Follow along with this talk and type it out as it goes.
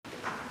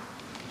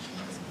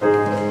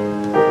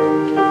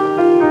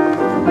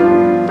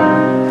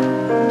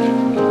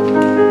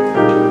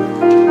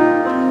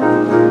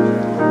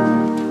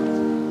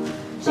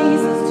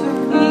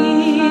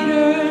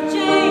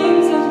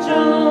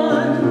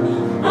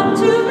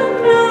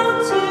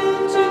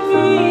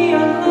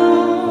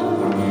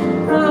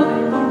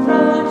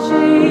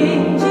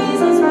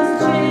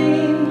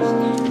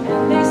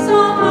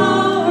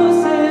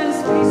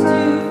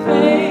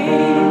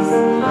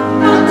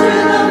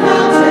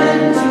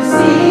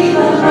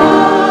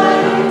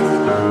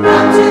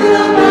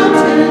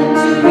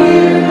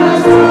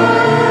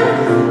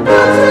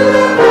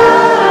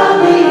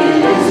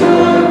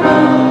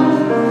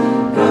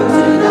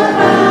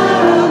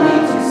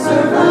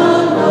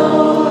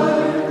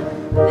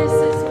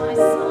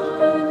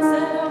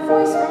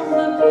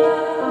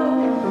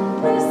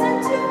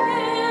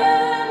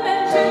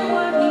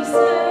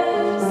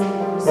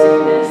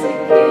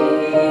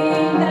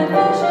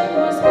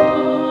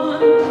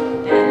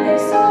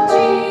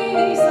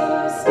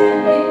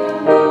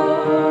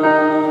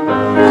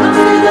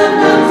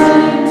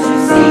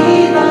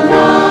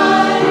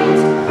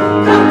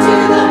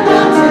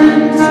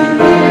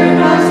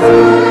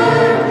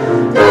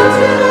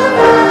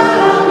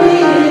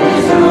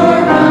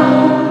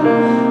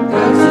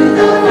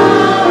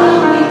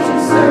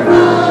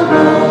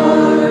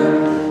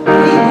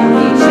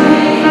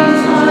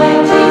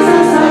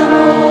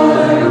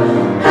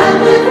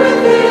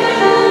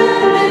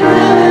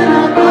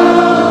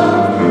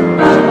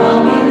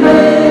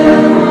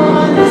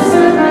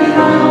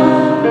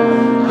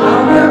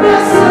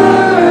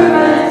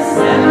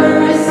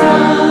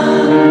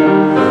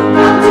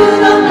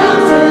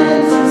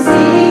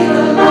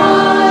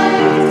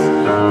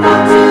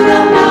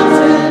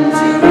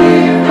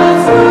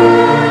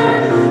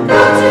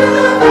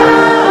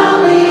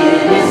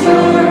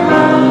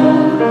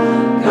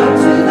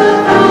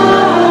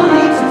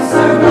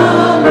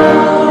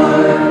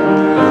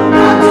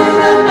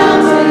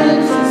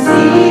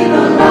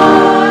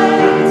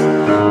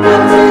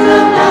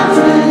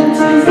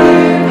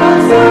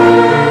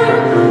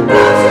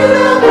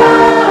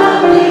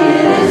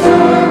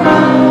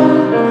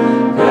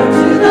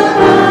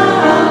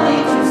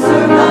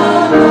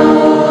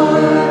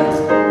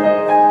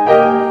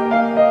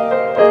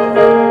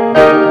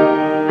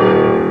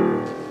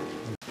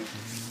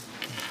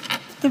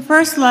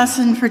first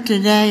lesson for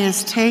today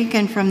is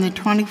taken from the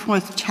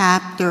 24th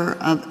chapter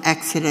of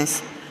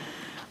Exodus.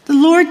 The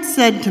Lord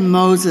said to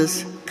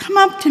Moses, "Come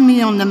up to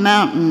me on the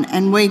mountain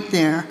and wait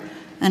there,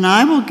 and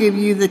I will give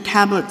you the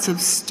tablets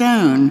of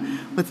stone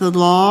with the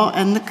law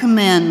and the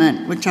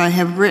commandment which I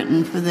have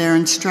written for their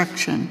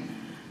instruction."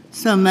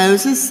 So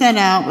Moses set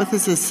out with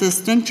his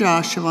assistant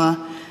Joshua,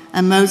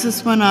 and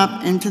Moses went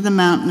up into the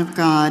mountain of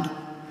God.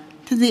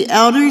 To the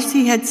elders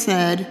he had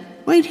said,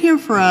 "Wait here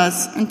for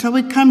us until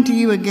we come to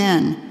you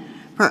again,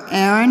 for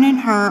Aaron and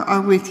Hur are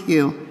with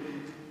you.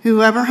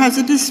 Whoever has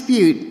a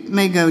dispute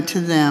may go to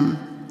them."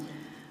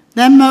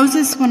 Then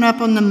Moses went up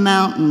on the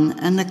mountain,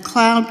 and the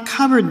cloud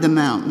covered the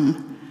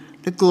mountain.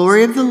 The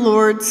glory of the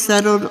Lord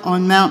settled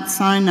on Mount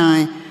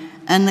Sinai,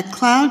 and the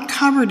cloud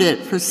covered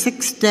it for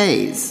 6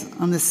 days.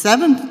 On the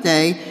 7th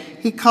day,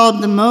 he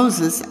called to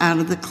Moses out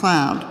of the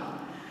cloud.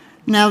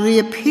 Now the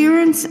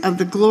appearance of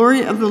the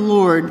glory of the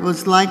Lord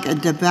was like a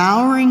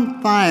devouring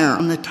fire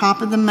on the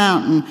top of the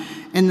mountain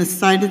in the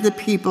sight of the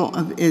people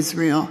of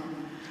Israel.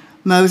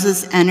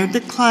 Moses entered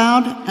the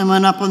cloud and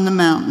went up on the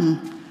mountain.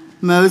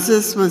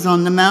 Moses was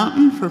on the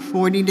mountain for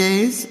 40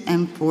 days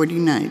and 40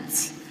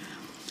 nights.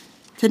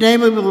 Today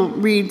we will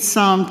read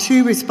Psalm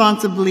 2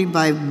 responsibly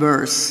by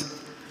verse.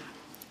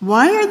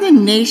 Why are the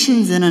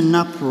nations in an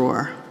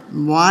uproar?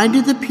 Why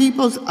do the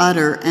peoples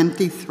utter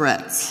empty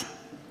threats?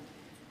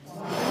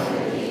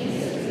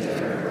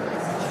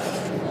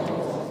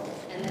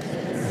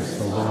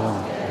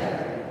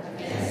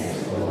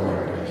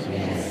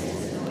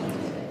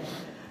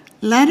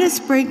 Let us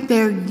break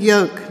their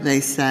yoke, they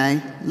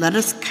say. Let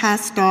us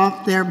cast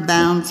off their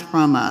bounds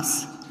from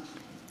us.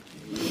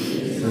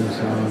 The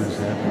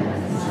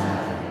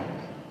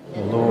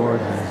Lord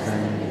has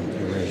ended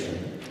derision.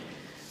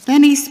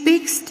 Then he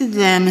speaks to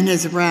them in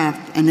his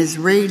wrath, and his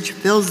rage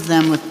fills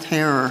them with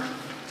terror.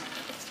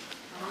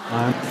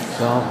 I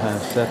myself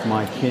have set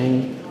my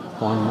king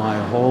on my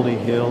holy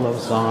hill of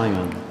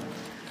Zion.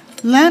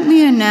 Let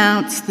me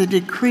announce the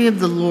decree of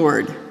the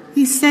Lord.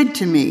 He said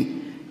to me,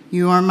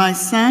 "You are my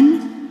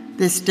son,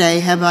 this day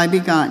have I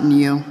begotten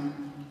you."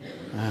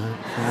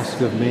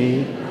 Ask of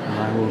me, and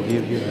I will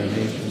give you the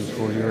nations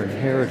for your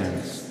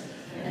inheritance,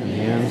 and the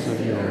ends of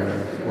the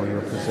earth for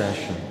your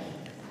possession.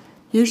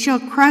 You shall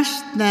crush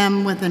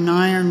them with an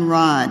iron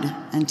rod,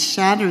 and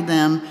shatter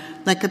them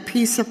like a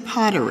piece of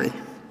pottery.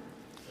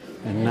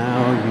 And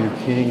now, you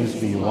kings,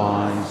 be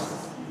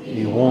wise.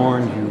 Be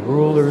warned, you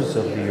rulers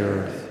of the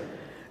earth.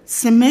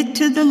 Submit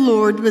to the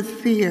Lord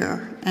with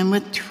fear, and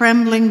with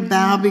trembling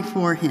bow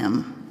before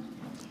him.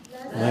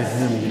 Let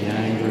him be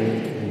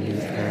angry, and you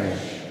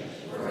perish,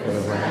 for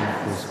the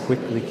wrath is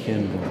quickly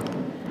kindled.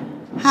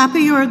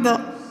 Happy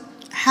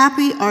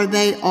are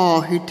they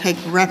all who take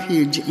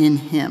refuge in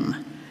him.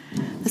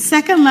 The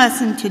second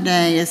lesson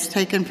today is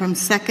taken from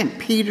 2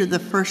 Peter, the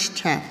 1st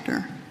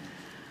chapter.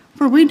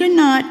 For we did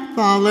not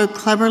follow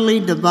cleverly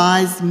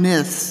devised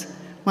myths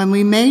when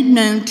we made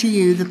known to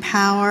you the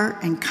power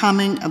and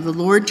coming of the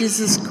Lord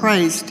Jesus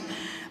Christ,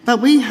 but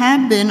we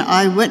have been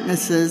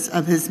eyewitnesses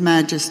of his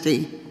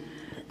majesty.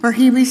 For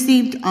he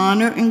received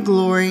honor and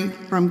glory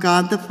from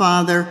God the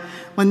Father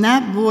when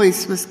that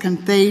voice was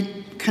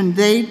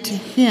conveyed to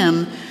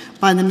him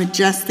by the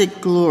majestic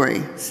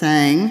glory,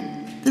 saying,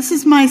 "This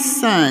is my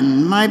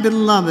Son, my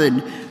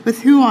beloved,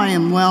 with whom I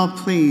am well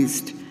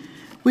pleased."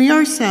 We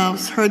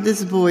ourselves heard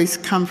this voice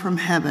come from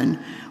heaven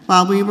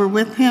while we were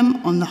with him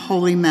on the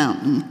holy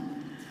mountain.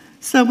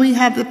 So we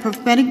have the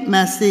prophetic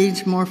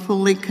message more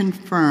fully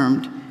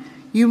confirmed.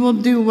 You will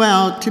do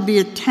well to be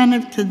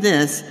attentive to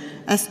this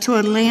as to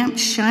a lamp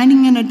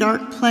shining in a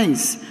dark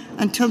place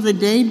until the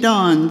day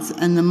dawns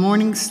and the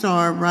morning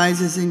star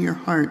rises in your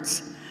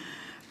hearts.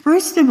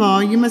 First of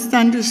all, you must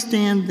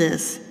understand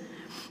this,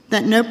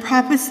 that no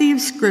prophecy of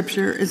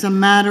Scripture is a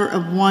matter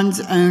of one's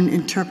own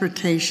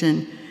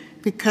interpretation,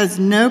 because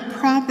no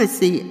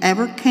prophecy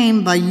ever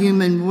came by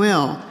human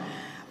will,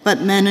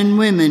 but men and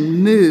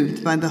women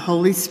moved by the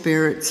Holy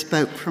Spirit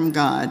spoke from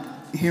God.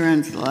 Here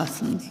ends the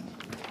lessons.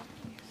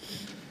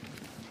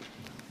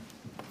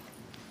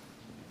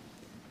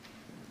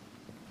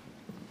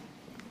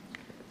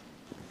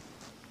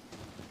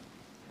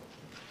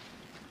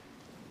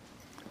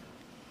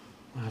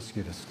 I ask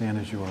you to stand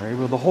as you are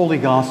able. The Holy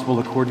Gospel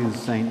according to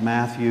St.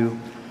 Matthew,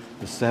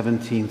 the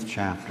 17th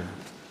chapter.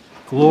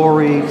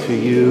 Glory to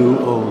you,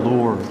 O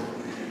Lord.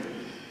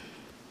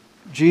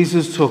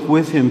 Jesus took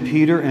with him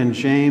Peter and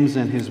James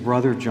and his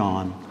brother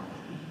John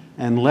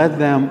and led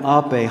them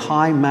up a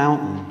high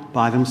mountain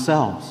by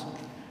themselves.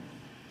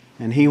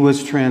 And he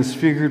was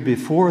transfigured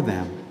before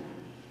them,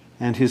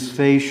 and his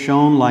face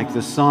shone like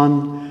the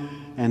sun,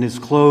 and his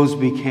clothes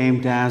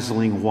became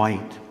dazzling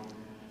white.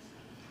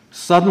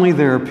 Suddenly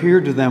there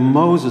appeared to them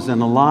Moses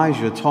and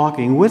Elijah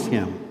talking with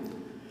him.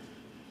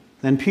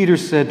 Then Peter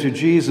said to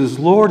Jesus,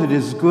 "Lord, it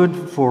is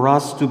good for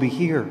us to be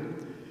here.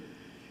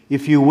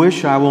 If you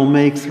wish, I will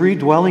make 3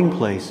 dwelling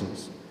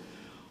places,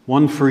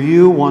 one for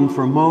you, one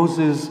for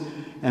Moses,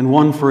 and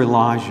one for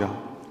Elijah."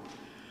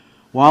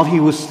 While he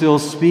was still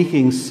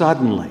speaking,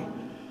 suddenly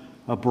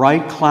A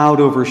bright cloud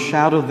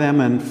overshadowed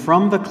them, and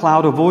from the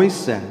cloud a voice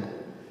said,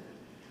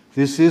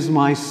 "This is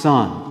my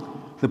Son,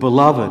 the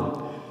Beloved.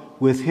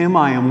 With him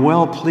I am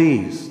well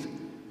pleased.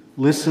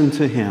 Listen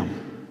to him."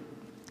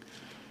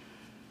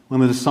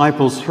 When the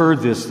disciples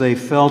heard this, they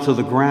fell to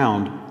the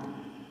ground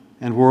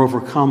and were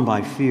overcome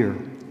by fear.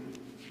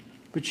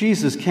 But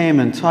Jesus came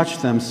and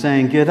touched them,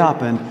 saying, "Get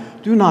up and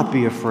do not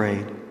be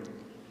afraid."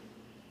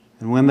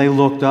 And when they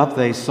looked up,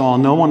 they saw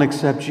no one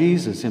except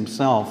Jesus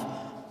himself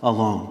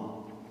alone.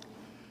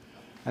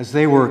 As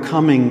they were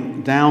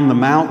coming down the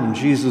mountain,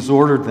 Jesus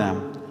ordered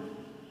them,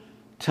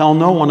 "Tell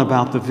no one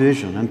about the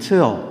vision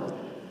until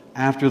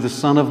after the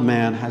Son of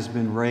Man has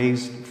been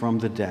raised from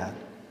the dead."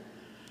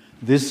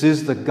 This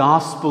is the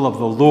gospel of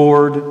the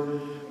Lord.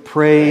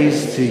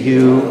 Praise to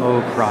you,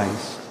 O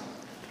Christ.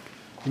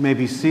 You may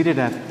be seated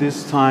at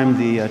this time,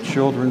 the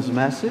children's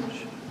message.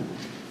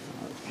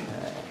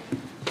 Okay.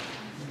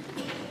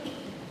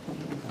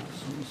 Got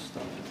some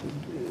stuff to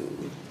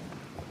do.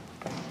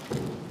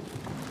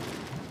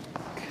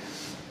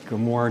 Good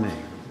morning.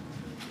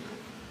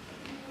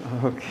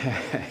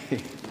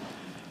 Okay.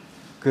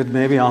 Good,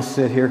 maybe I'll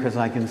sit here because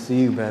I can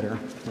see you better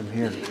from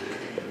here.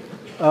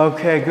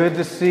 Okay, good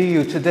to see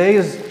you. Today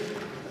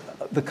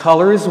the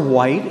color is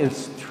white.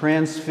 It's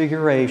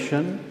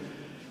Transfiguration.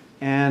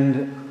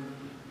 And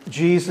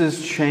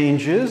Jesus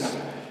changes.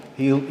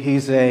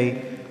 He's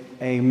a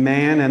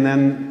man, and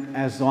then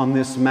as on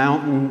this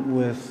mountain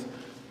with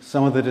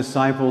some of the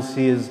disciples,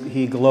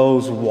 he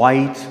glows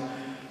white,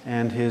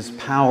 and his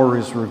power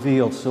is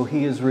revealed. So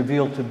he is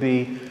revealed to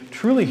be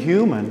truly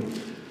human,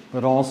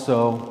 but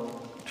also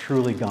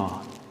truly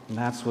God. And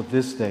that's what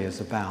this day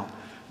is about,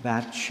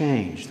 that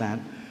change, that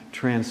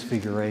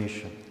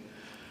transfiguration.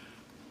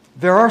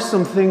 There are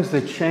some things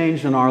that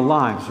change in our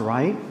lives,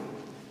 right?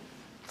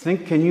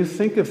 Can you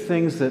think of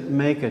things that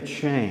make a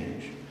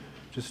change?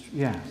 Just,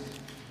 yes.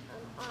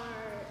 Our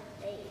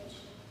age.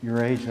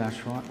 Your age, that's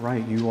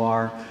right. You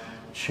are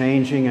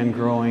changing and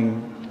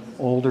growing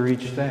older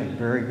each day.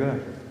 Very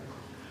good.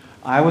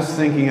 I was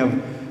thinking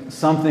of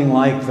something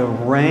like the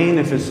rain,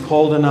 if it's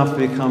cold enough,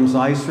 becomes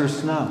ice or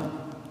snow.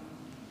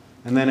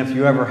 And then if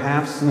you ever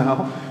have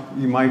snow,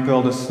 you might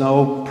build a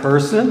snow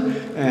person,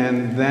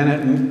 and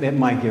then it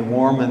might get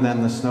warm, and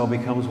then the snow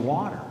becomes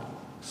water.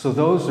 So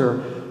those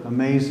are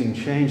amazing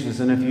changes.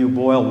 And if you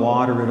boil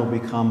water, it'll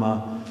become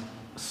a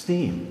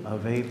steam, a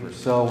vapor.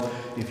 So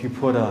if you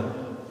put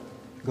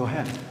go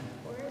ahead.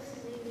 Or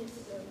maybe a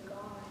snow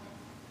god.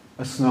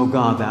 A snow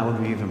god, that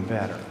would be even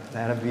better.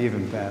 That would be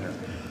even better.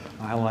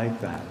 I like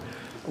that.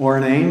 Or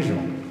an angel.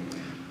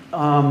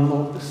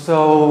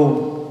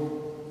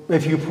 So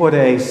if you put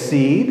a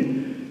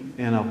seed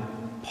in a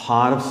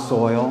pot of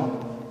soil,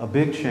 a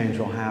big change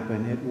will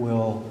happen.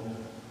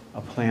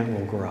 A plant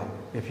will grow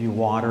if you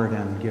water it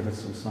and give it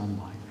some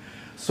sunlight.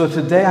 So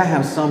today I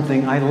have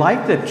something, I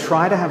like to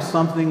try to have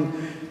something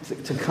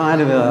to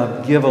kind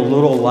of give a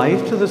little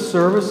life to the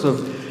service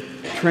of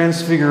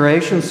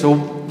Transfiguration. So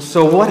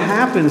what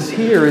happens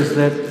here is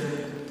that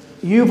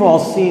you've all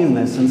seen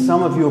this, and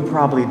some of you have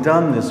probably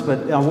done this,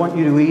 but I want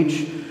you to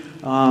each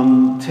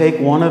take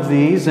one of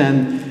these,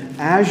 and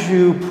as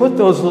you put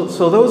those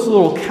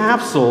little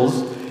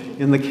capsules,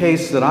 in the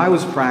case that I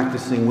was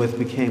practicing with,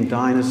 became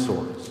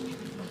dinosaurs.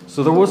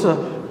 So there was a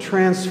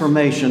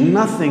transformation,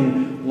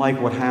 nothing like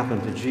what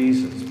happened to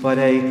Jesus, but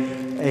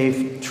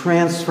a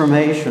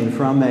transformation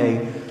from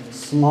a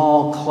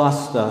small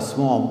cluster,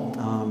 small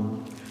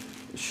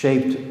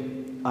shaped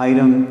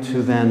item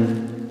to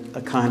then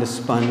a kind of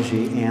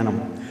spongy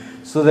animal.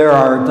 So there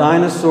are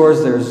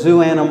dinosaurs, there are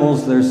zoo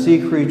animals, there are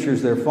sea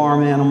creatures, there are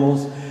farm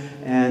animals,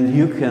 and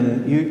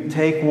you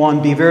take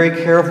one. Be very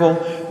careful;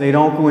 they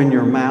don't go in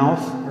your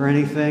mouth or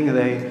anything.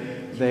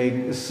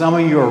 Some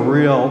of you are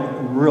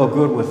real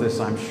good with this.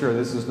 I'm sure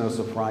this is no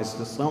surprise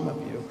to some of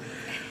you.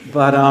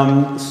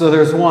 But so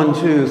there's 1,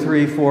 2,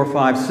 3, 4,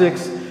 5,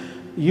 6.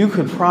 You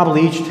could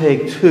probably each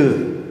take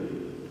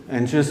 2,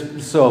 and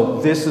so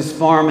this is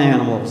farm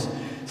animals,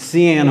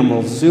 sea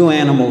animals, zoo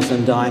animals,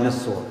 and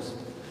dinosaurs.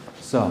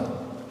 So,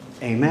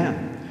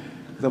 amen.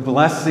 The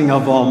blessing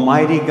of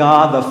Almighty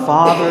God, the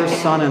Father,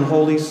 Son, and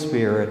Holy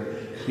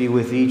Spirit be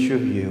with each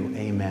of you.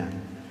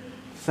 Amen.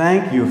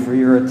 Thank you for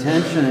your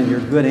attention and your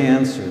good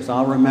answers.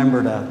 I'll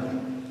remember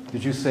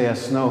did you say a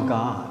snow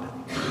god?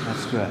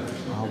 That's good.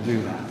 I'll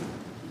do that.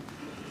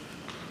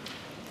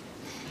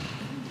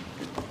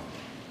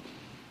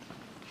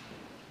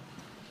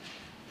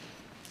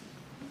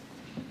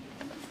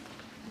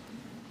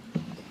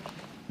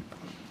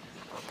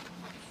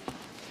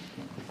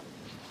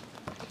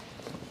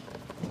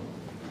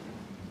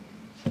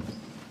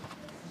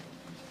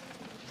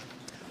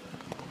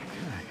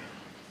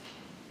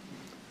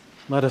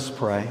 Let us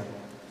pray.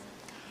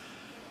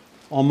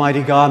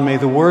 Almighty God, may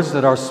the words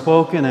that are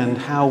spoken and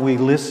how we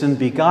listen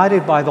be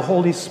guided by the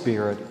Holy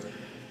Spirit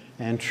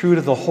and true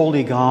to the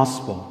Holy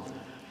Gospel,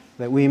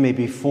 that we may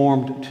be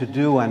formed to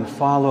do and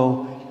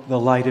follow the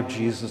light of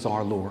Jesus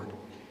our Lord.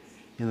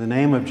 In the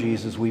name of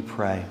Jesus we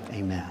pray.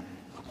 Amen.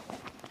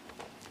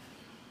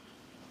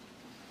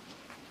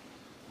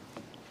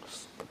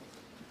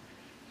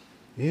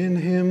 In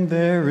him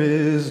there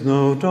is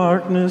no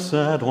darkness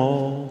at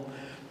all.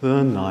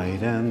 The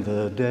night and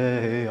the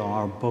day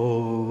are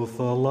both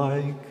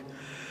alike.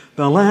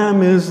 The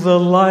Lamb is the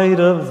light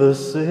of the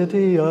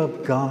city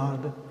of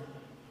God.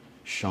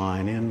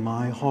 Shine in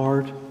my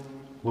heart,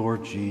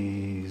 Lord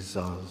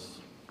Jesus.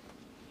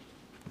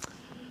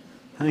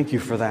 Thank you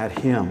for that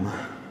hymn,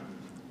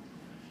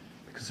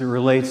 because it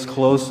relates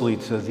closely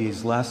to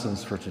these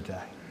lessons for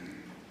today.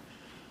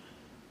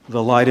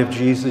 The light of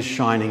Jesus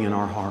shining in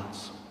our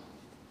hearts.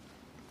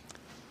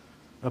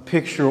 A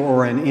picture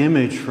or an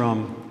image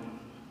from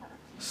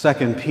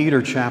 2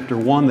 Peter chapter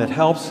 1 that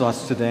helps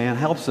us today and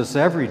helps us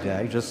every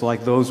day, just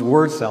like those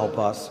words help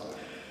us,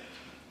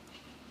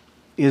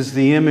 is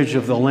the image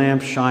of the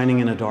lamp shining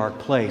in a dark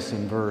place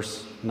in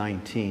verse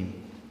 19.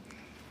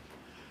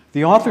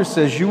 The author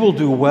says, "You will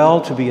do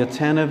well to be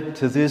attentive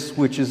to this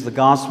which is the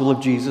gospel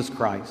of Jesus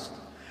Christ."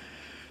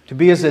 To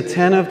be as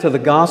attentive to the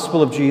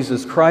gospel of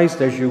Jesus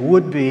Christ as you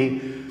would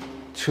be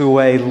to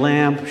a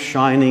lamp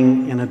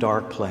shining in a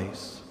dark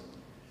place.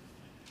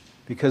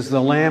 Because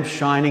the lamp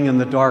shining in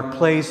the dark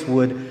place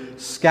would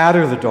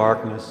scatter the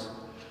darkness.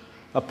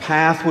 A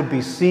path would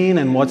be seen,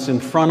 and what's in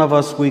front of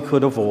us we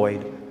could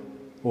avoid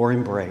or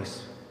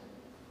embrace,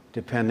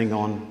 depending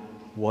on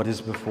what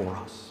is before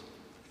us.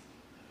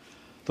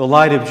 The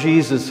light of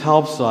Jesus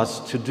helps us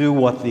to do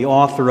what the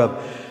author of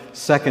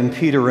 2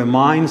 Peter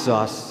reminds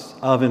us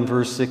of in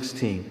verse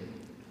 16.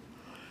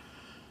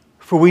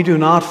 "For we do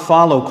not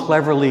follow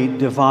cleverly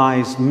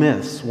devised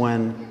myths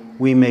when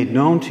we made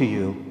known to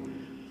you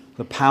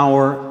the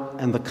power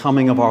and the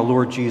coming of our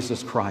Lord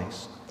Jesus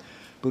Christ,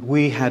 but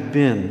we had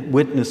been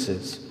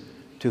witnesses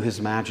to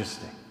his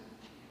majesty."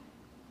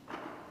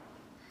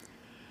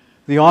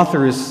 The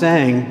author is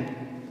saying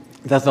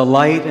that the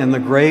light and the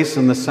grace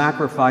and the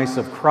sacrifice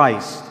of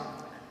Christ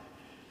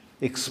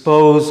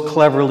expose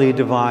cleverly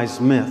devised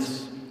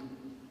myths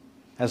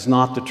as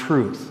not the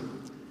truth,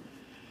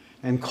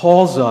 and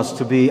calls us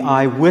to be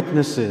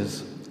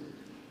eyewitnesses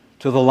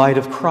to the light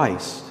of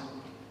Christ,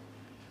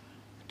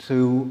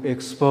 to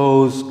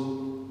expose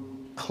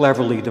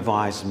cleverly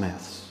devised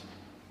myths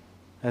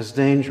as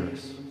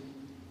dangerous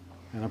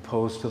and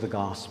opposed to the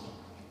gospel.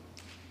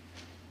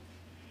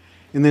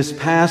 In this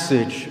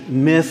passage,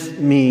 myth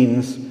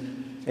means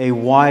a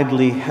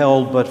widely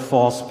held but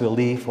false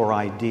belief or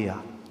idea.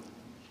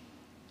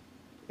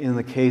 In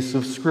the case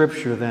of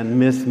Scripture, then,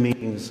 myth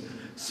means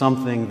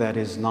something that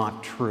is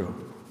not true.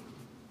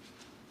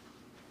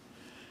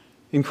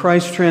 In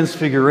Christ's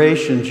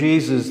transfiguration,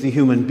 Jesus, the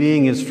human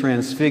being, is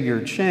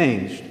transfigured,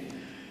 changed,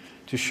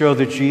 to show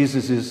that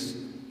Jesus is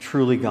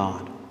truly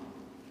God.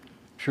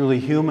 Truly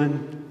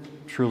human,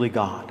 truly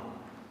God.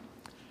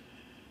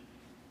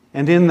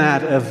 And in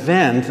that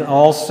event,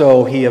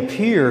 also, he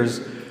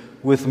appears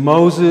with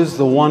Moses,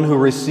 the one who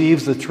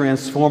receives the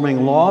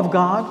transforming law of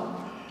God,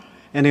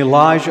 and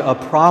Elijah, a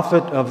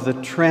prophet of the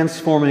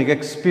transforming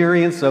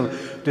experience of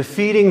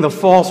defeating the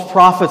false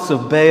prophets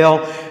of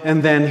Baal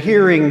and then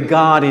hearing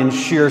God in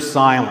sheer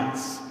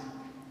silence.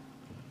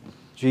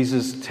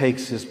 Jesus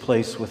takes his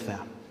place with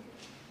them.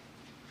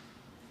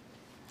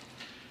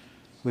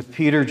 With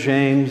Peter,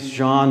 James,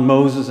 John,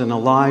 Moses, and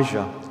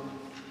Elijah,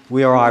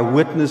 we are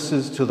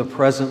eyewitnesses to the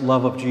present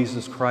love of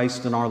Jesus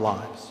Christ in our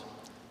lives.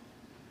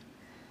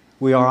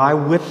 We are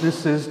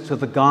eyewitnesses to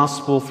the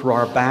gospel through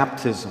our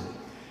baptism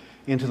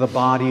into the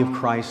body of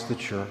Christ, the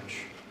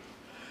church.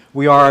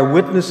 We are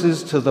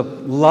eyewitnesses to the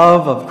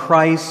love of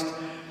Christ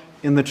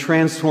in the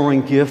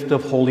transforming gift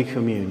of Holy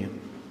Communion.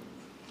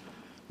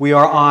 We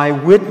are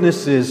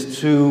eyewitnesses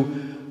to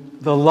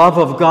the love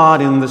of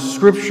God in the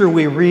Scripture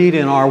we read,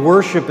 in our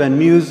worship and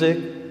music,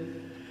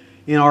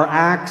 in our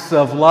acts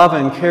of love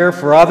and care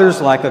for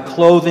others, like a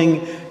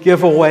clothing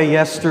giveaway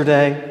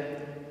yesterday.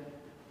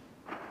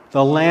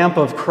 The lamp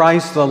of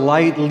Christ, the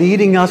light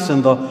leading us,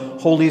 and the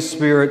Holy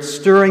Spirit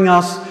stirring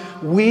us.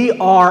 We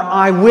are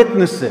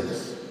eyewitnesses.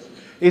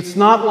 It's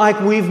not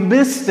like we've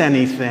missed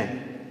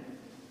anything.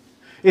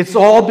 It's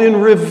all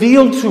been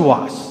revealed to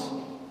us,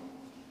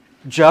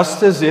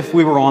 just as if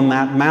we were on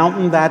that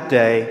mountain that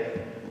day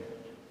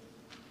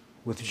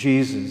with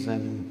Jesus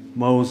and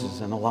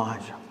Moses and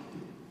Elijah,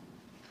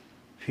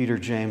 Peter,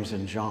 James,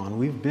 and John.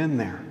 We've been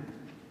there.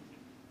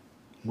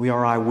 We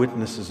are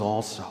eyewitnesses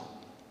also.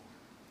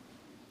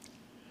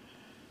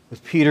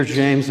 With Peter,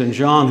 James, and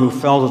John, who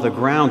fell to the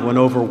ground when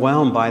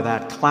overwhelmed by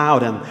that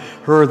cloud and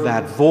heard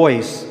that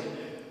voice,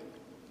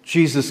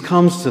 Jesus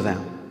comes to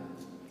them,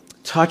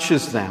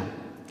 touches them,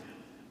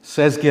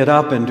 says, "Get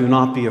up and do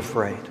not be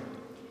afraid."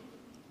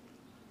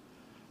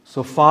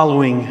 So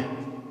following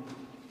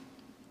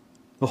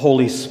the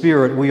Holy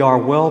Spirit, we are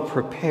well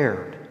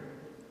prepared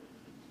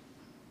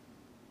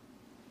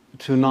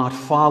to not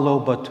follow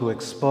but to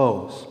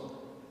expose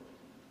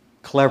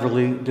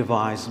cleverly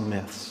devised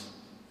myths.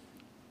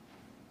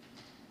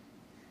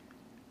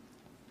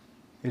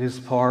 It is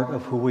part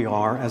of who we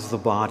are as the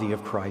body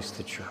of Christ,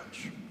 the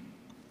church.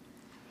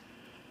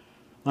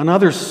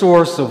 Another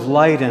source of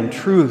light and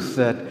truth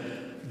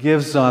that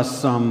gives us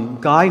some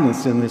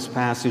guidance in this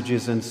passage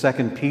is in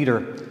 2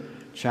 Peter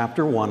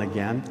chapter 1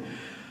 again.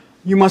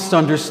 You must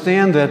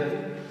understand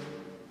that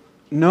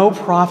no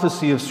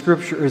prophecy of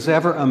Scripture is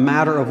ever a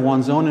matter of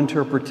one's own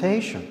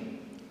interpretation,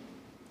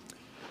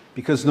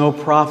 because no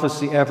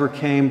prophecy ever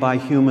came by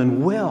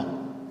human will.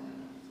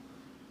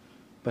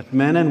 But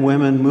men and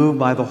women moved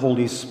by the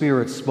Holy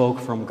Spirit spoke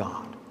from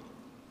God.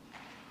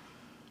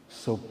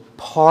 So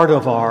part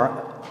of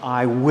our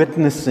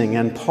eyewitnessing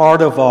and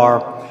part of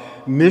our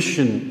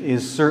mission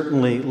is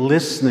certainly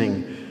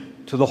listening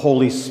to the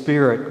Holy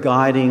Spirit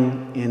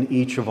guiding in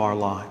each of our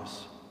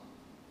lives.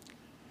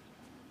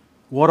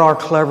 What are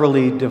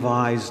cleverly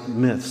devised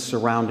myths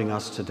surrounding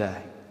us today?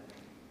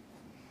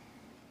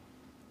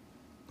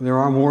 There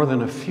are more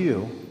than a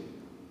few.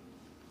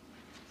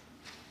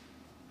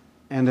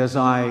 And as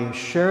I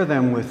share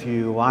them with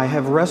you, I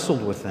have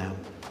wrestled with them.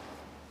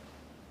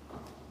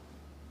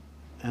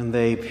 And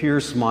they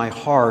pierce my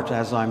heart,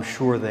 as I'm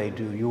sure they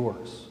do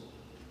yours.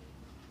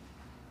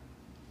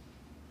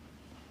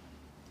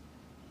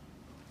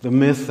 The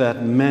myth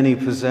that many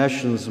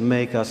possessions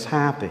make us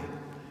happy,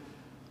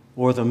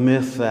 or the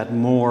myth that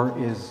more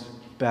is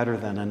better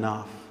than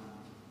enough.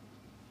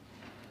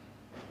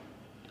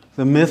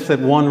 The myth that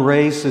one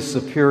race is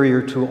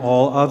superior to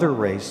all other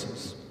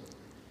races.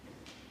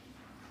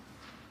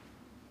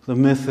 The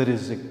myth that it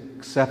is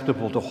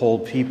acceptable to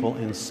hold people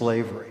in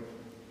slavery.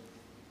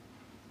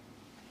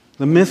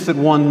 The myth that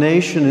one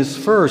nation is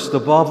first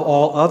above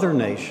all other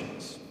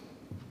nations.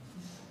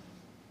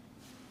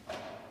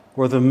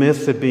 Or the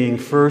myth that being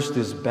first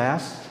is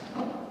best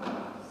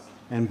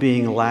and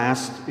being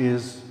last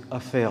is a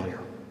failure.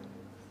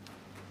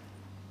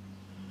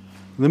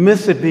 The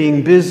myth that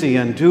being busy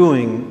and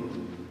doing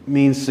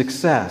means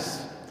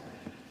success.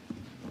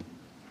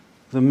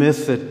 The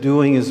myth that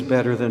doing is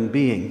better than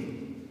being.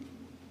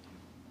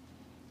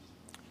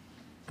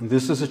 And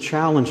this is a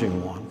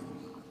challenging one.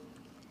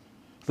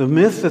 The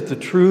myth that the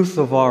truth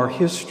of our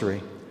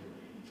history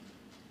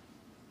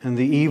and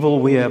the evil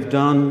we have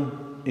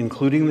done,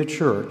 including the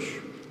church,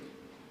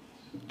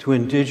 to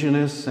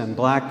indigenous and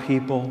black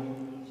people,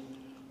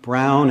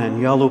 brown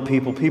and yellow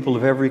people, people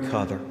of every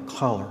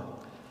color,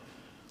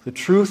 the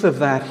truth of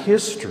that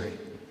history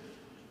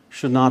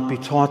should not be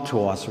taught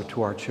to us or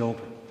to our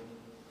children.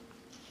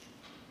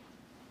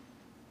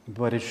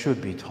 But it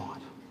should be taught.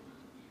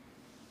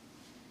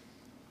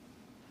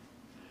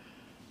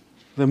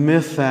 The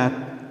myth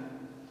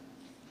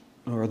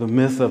the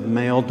myth of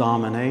male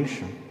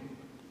domination.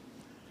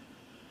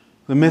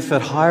 The myth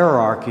that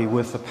hierarchy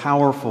with the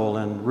powerful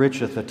and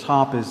rich at the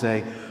top is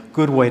a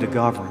good way to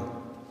govern.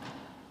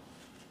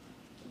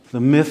 The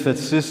myth that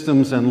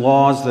systems and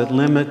laws that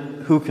limit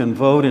who can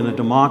vote in a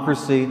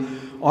democracy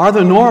are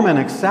the norm and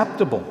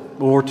acceptable,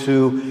 or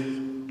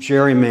to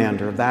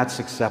gerrymander, that's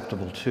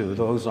acceptable too.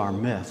 Those are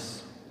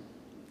myths.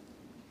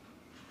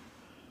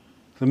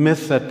 The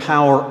myth that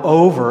power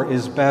over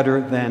is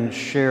better than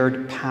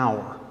shared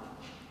power.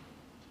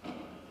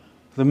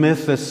 The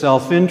myth that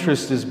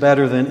self-interest is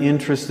better than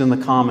interest in the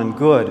common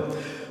good.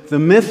 The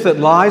myth that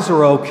lies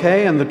are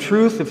okay, and the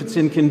truth, if it's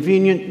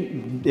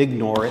inconvenient,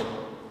 ignore it.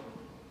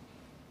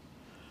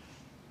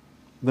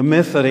 The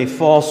myth that a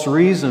false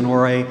reason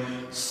or a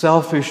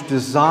selfish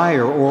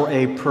desire or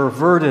a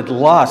perverted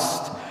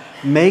lust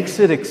makes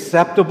it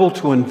acceptable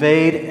to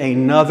invade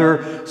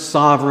another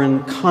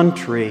sovereign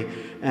country.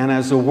 And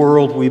as a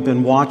world, we've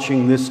been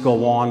watching this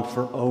go on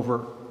for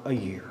over a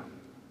year,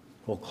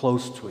 well,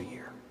 close to a year.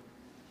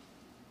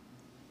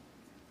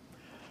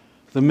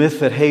 The myth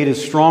that hate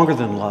is stronger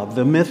than love.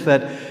 The myth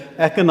that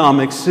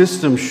economic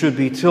systems should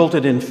be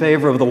tilted in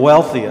favor of the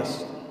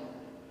wealthiest.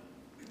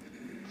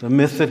 The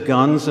myth that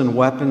guns and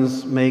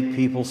weapons make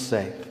people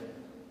safe.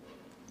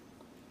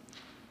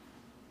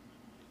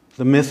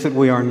 The myth that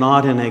we are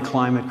not in a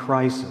climate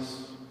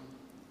crisis.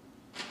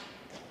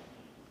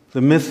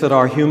 The myth that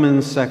our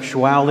human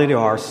sexuality,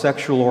 our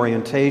sexual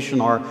orientation,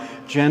 our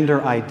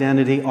gender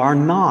identity are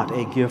not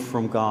a gift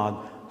from God,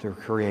 their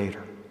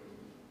Creator.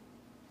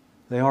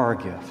 They are a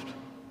gift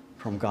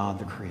from God,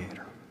 the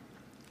Creator.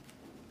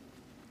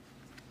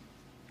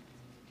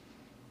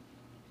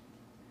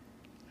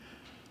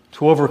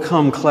 To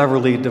overcome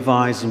cleverly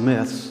devised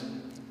myths,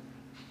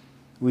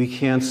 we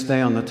can't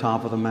stay on the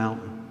top of the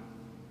mountain.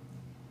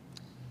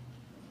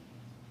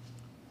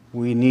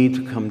 We need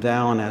to come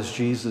down, as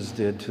Jesus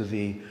did, to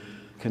the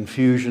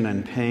confusion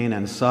and pain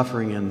and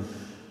suffering in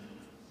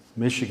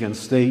Michigan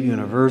State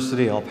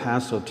University, El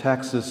Paso,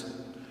 Texas,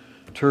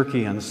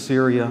 Turkey and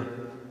Syria,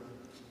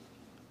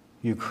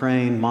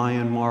 Ukraine,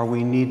 Myanmar.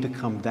 We need to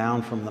come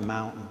down from the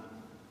mountain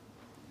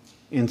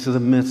into the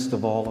midst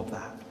of all of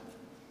that.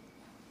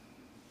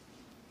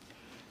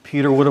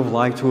 Peter would have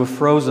liked to have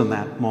frozen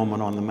that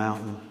moment on the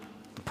mountain.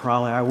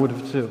 Probably I would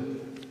have too.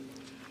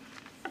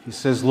 He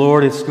says,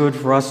 Lord, it's good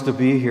for us to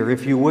be here.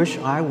 If you wish,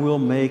 I will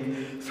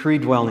make 3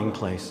 dwelling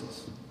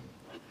places.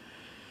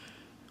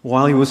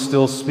 While he was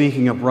still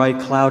speaking, a bright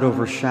cloud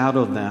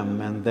overshadowed them,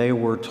 and they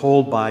were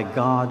told by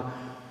God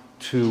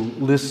to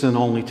listen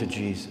only to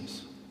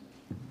Jesus.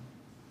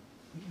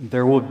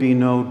 There would be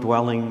no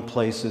dwelling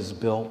places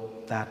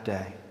built that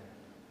day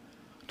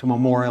to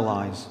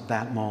memorialize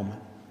that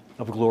moment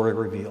of glory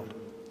revealed.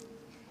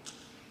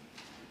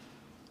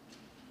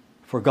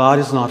 For God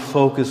is not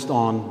focused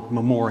on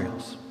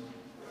memorials.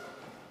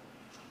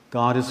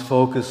 God is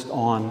focused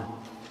on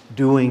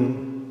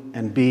doing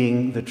and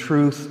being the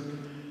truth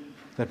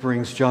that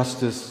brings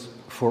justice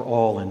for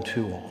all and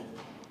to all.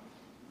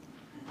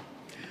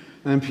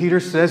 And then Peter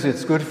says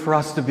it's good for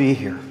us to be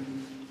here.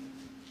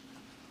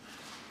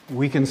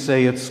 We can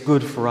say it's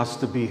good for us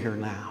to be here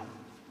now.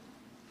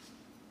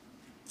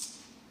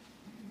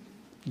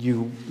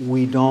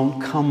 We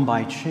don't come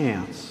by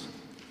chance.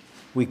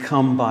 We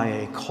come by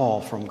a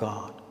call from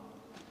God.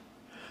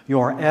 You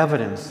are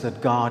evidence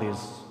that God is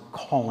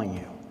calling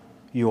you.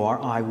 You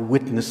are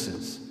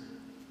eyewitnesses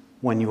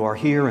when you are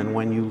here and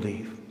when you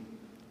leave.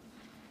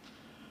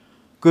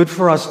 Good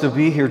for us to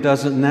be here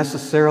doesn't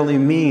necessarily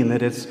mean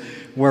that it's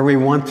where we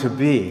want to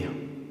be.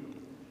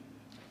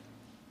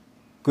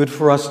 Good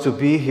for us to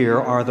be here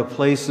are the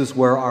places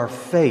where our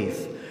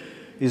faith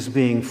is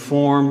being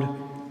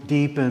formed,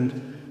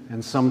 deepened,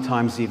 and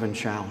sometimes even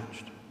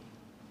challenged.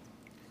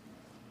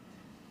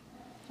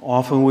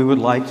 Often we would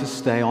like to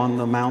stay on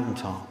the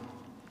mountaintop.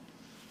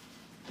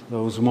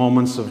 Those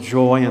moments of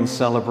joy and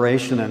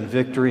celebration and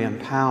victory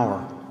and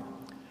power.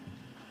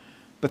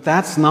 But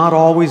that's not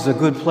always a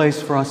good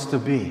place for us to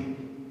be.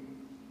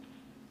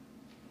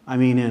 I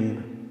mean,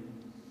 in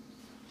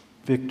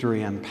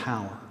victory and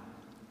power.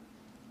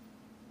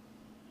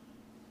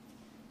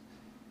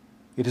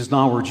 It is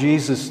not where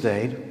Jesus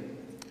stayed,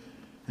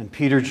 and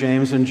Peter,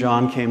 James, and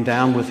John came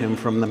down with him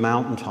from the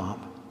mountaintop.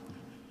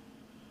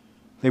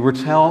 They were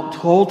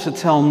told to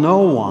tell no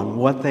one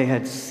what they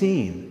had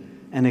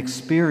seen and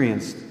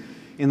experienced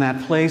in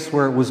that place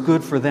where it was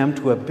good for them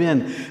to have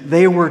been.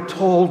 They were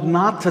told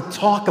not to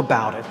talk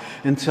about it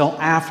until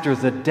after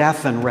the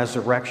death and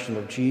resurrection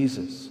of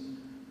Jesus.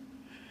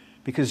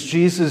 Because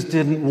Jesus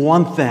didn't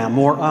want them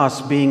or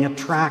us being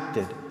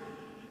attracted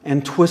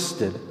and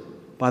twisted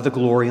by the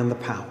glory and the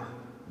power.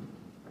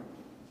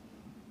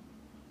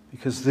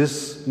 Because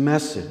this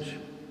message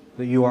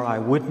that you are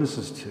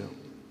eyewitnesses to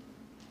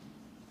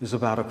is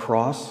about a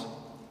cross,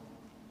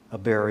 a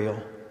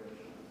burial,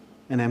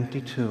 an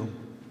empty tomb,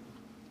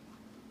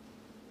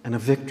 and a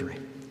victory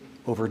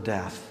over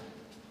death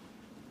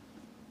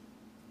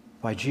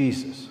by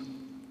Jesus,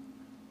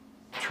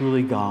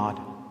 truly God,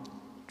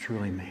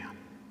 truly man.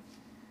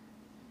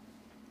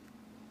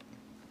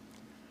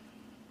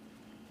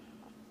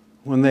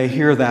 When they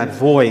hear that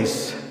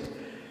voice,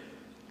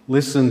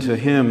 listen to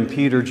him.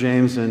 Peter,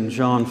 James, and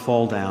John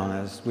fall down,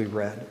 as we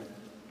read.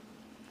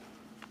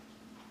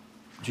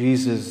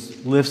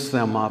 Jesus lifts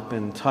them up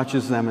and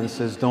touches them and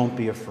says, "Don't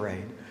be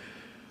afraid."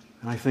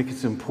 And I think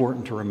it's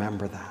important to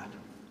remember that.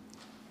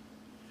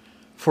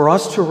 For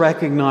us to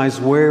recognize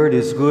where it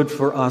is good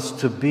for us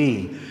to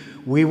be,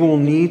 we will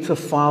need to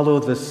follow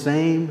the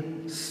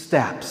same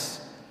steps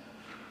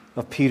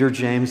of Peter,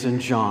 James, and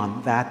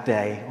John that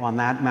day on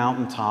that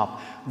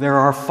mountaintop. There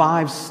are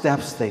 5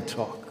 steps they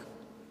took.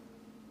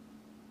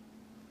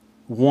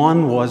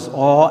 One was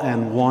awe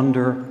and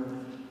wonder,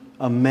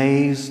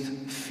 amazed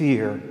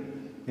fear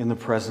in the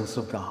presence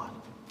of God.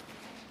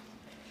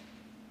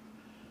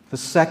 The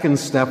second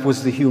step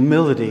was the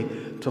humility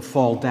to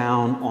fall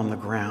down on the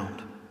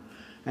ground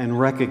and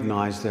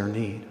recognize their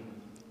need.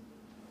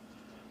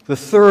 The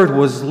third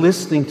was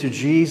listening to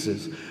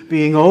Jesus,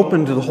 being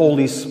open to the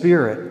Holy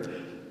Spirit,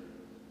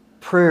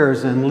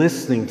 prayers and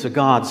listening to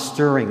God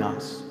stirring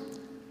us.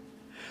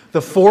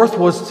 The fourth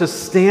was to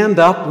stand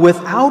up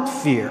without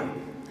fear.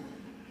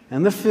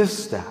 And the fifth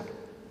step,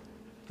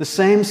 the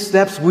same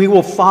steps we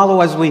will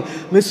follow as we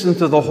listen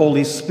to the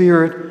Holy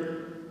Spirit,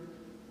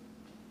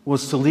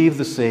 was to leave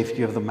the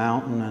safety of the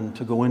mountain and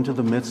to go into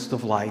the midst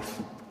of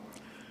life,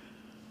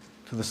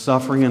 to the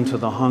suffering and to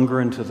the hunger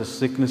and to the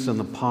sickness and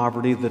the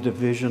poverty, the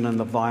division and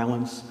the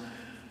violence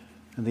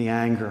and the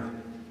anger,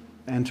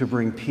 and to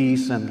bring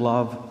peace and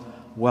love,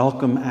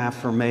 welcome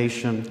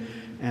affirmation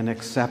and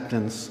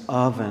acceptance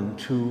of and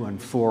to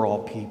and for all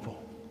people.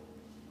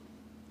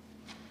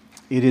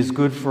 It is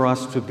good for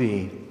us to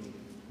be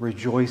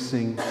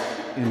rejoicing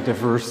in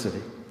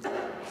diversity.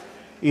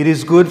 It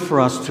is good for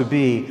us to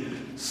be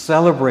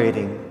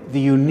celebrating the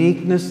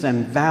uniqueness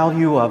and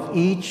value of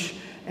each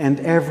and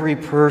every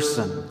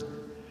person.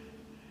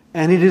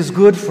 And it is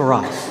good for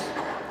us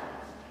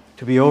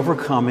to be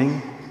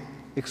overcoming,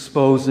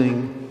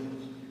 exposing,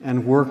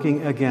 and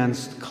working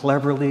against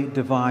cleverly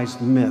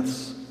devised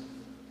myths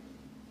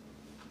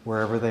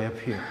wherever they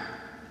appear.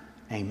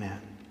 Amen.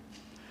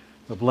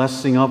 The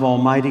blessing of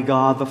Almighty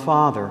God, the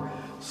Father,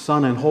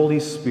 Son, and Holy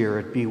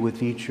Spirit be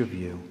with each of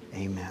you.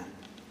 Amen.